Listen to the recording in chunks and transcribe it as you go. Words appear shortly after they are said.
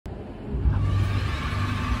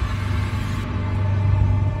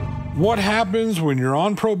What happens when you're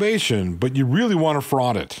on probation, but you really want to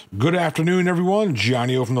fraud it? Good afternoon, everyone.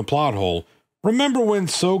 Johnny O from the Plot Hole. Remember when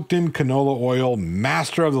soaked-in-canola-oil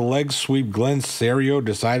master of the Leg Sweep Glenn Cerio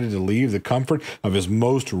decided to leave the comfort of his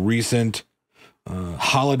most recent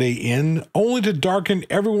Holiday Inn, only to darken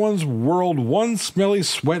everyone's world one smelly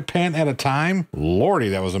sweatpant at a time? Lordy,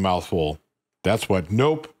 that was a mouthful. That's what,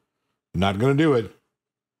 nope, not gonna do it.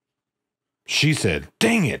 She said,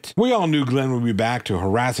 dang it. We all knew Glenn would be back to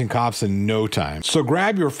harassing cops in no time. So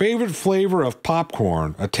grab your favorite flavor of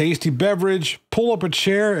popcorn, a tasty beverage, pull up a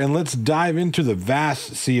chair, and let's dive into the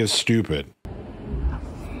vast sea of stupid.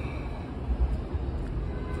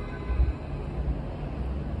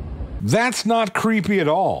 That's not creepy at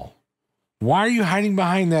all. Why are you hiding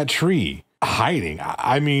behind that tree? Hiding?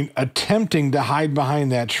 I mean, attempting to hide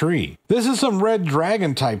behind that tree. This is some Red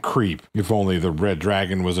Dragon type creep. If only the Red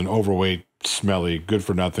Dragon was an overweight, smelly, good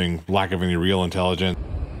for nothing, lack of any real intelligence.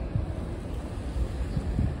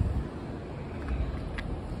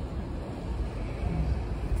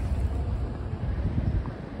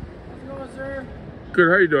 How's it going, sir? Good,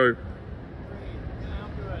 how you doing?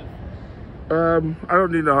 Great. I'm good. I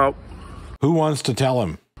don't need no help. Who wants to tell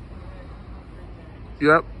him?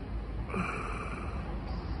 Yep.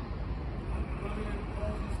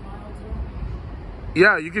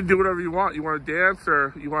 Yeah, you can do whatever you want. You want to dance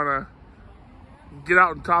or you want to get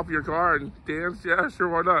out on top of your car and dance? Yeah, sure,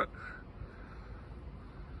 why not?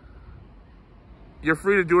 You're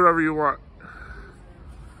free to do whatever you want.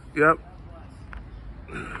 Yep.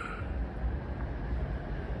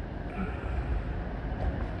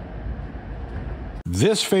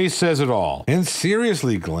 This face says it all. And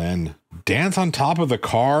seriously, Glenn, dance on top of the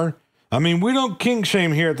car? I mean, we don't kink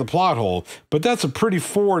shame here at the Plot Hole, but that's a pretty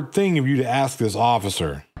forward thing of you to ask this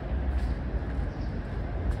officer.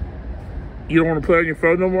 You don't want to play on your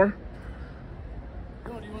phone no more?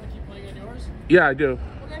 No, do you want to keep playing on yours? Yeah, I do.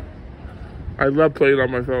 Okay. I love playing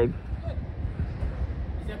on my phone. Good.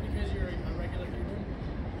 Is that because you're a regular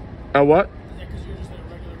human? What? Is that because you're just a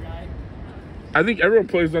regular guy? I think everyone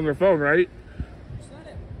plays on their phone, right? You said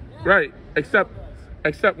it. Yeah. Right.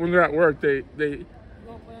 Except when they're at work, they You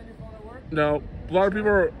don't play on your phone at work? no. A lot of people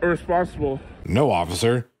are irresponsible. No,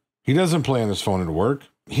 officer. He doesn't play on his phone at work.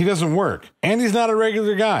 He doesn't work. And he's not a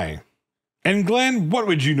regular guy. And Glenn, what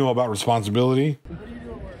would you know about responsibility? What do you do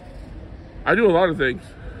at work? I do a lot of things.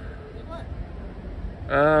 Like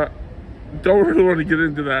what? Don't really want to get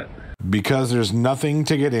into that. Because there's nothing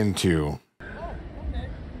to get into. Oh, okay.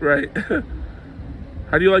 Right.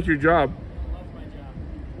 How do you like your job? I love my job.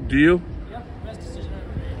 Do you? Yep, best decision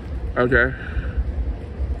I ever made. Okay.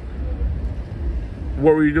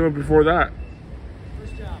 What were you doing before that?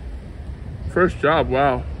 First job. First job,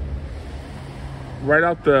 wow. Right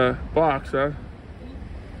out the box, huh?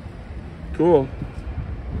 Cool.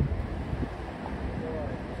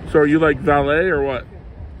 So are you like valet or what?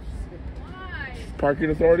 Why?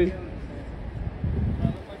 Parking authority? Do I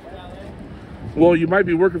look like a valet? Well, you might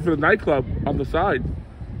be working for the nightclub on the side.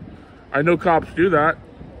 I know cops do that.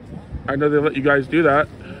 I know they let you guys do that.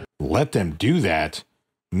 Let them do that?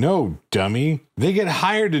 No, dummy. They get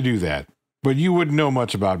hired to do that. But you wouldn't know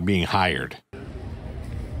much about being hired.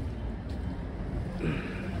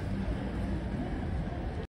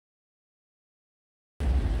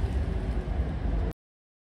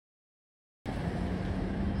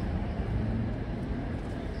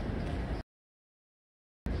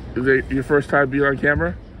 Is it your first time being on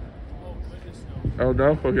camera? Oh, goodness, no. Oh,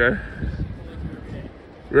 no? Okay. I like you every day.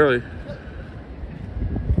 Really?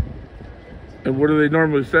 And what do they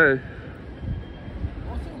normally say?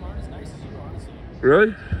 Most of them aren't as nice as you, honestly.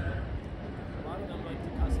 Really? A lot of them like to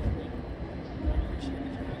cuss at me. I appreciate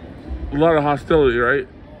it. A lot of hostility, right?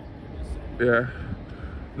 Oh, goodness. Yeah.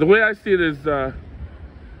 The way I see it is,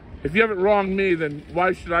 if you haven't wronged me, then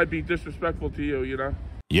why should I be disrespectful to you, you know?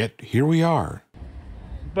 Yet here we are.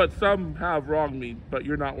 But some have wronged me, but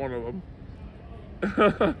you're not one of them.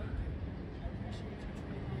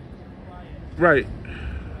 Right.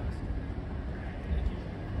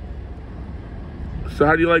 So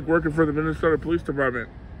how do you like working for the Minnesota Police Department?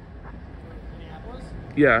 Minneapolis?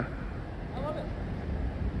 Yeah. I love it.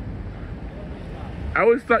 I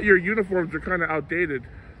always thought your uniforms are kind of outdated.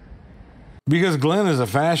 Because Glenn is a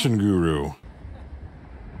fashion guru. I would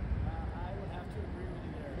have to agree with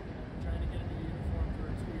you there. I've been trying to get a new uniform for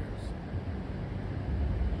 2 years.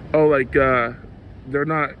 Oh, like, they're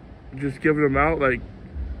not just giving them out? Like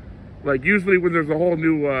usually when there's a whole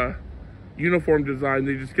new uniform design,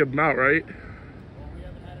 they just give them out, right? Well, we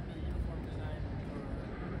haven't had a new uniform design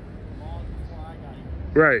for long before I got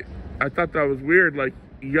here. Right. I thought that was weird. Like,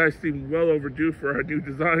 you guys seem well overdue for a new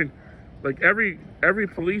design. like every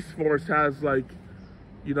police force has like,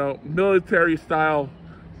 you know, military style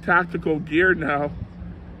tactical gear now. Well,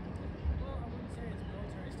 I wouldn't say it's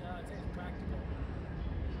military style. I'd say it's practical.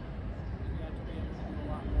 You have to be able to do a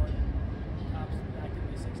lot more than cops back in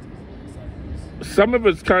the 60s and 70s. Some of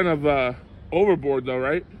it's kind of overboard though,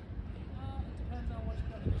 right? It depends on what your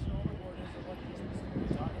definition of overboard is and what you're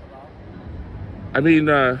specifically talking about. I mean,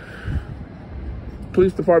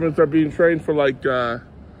 police departments are being trained for like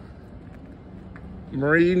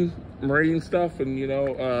marine stuff, and you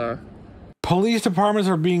know, Police departments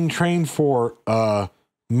are being trained for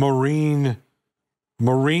marine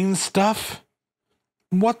stuff?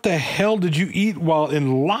 What the hell did you eat while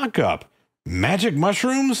in lockup? Magic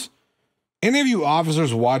mushrooms? Any of you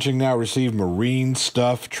officers watching now receive marine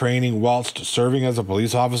stuff training whilst serving as a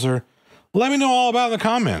police officer? Let me know all about it in the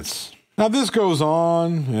comments. Now this goes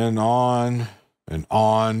on and on and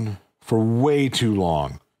on for way too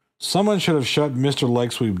long. Someone should have shut Mr.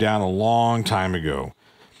 Leg Sweep down a long time ago.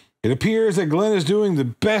 It appears that Glenn is doing the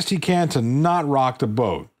best he can to not rock the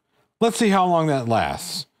boat. Let's see how long that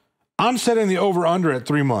lasts. I'm setting the over-under at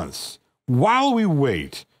 3 months. While we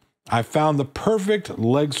wait, I found the perfect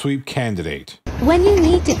leg sweep candidate. When you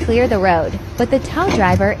need to clear the road, but the tow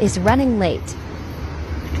driver is running late.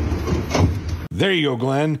 There you go,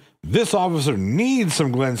 Glenn. This officer needs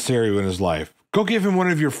some Glenn Cerio in his life. Go give him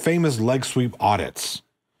one of your famous leg sweep audits.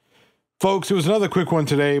 Folks, it was another quick one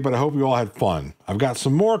today, but I hope you all had fun. I've got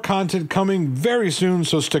some more content coming very soon,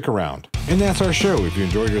 so stick around. And that's our show. If you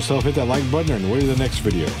enjoyed yourself, hit that like button and wait to the next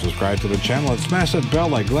video. Subscribe to the channel and smash that bell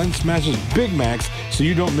like Glenn smashes Big Macs so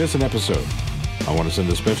you don't miss an episode. I want to send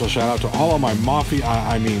a special shout out to all of my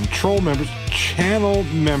troll members, channel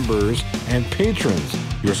members, and patrons.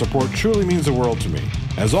 Your support truly means the world to me.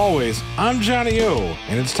 As always, I'm Johnny O,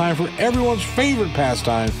 and it's time for everyone's favorite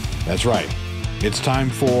pastime. That's right. It's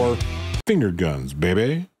time for finger guns,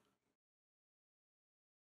 baby.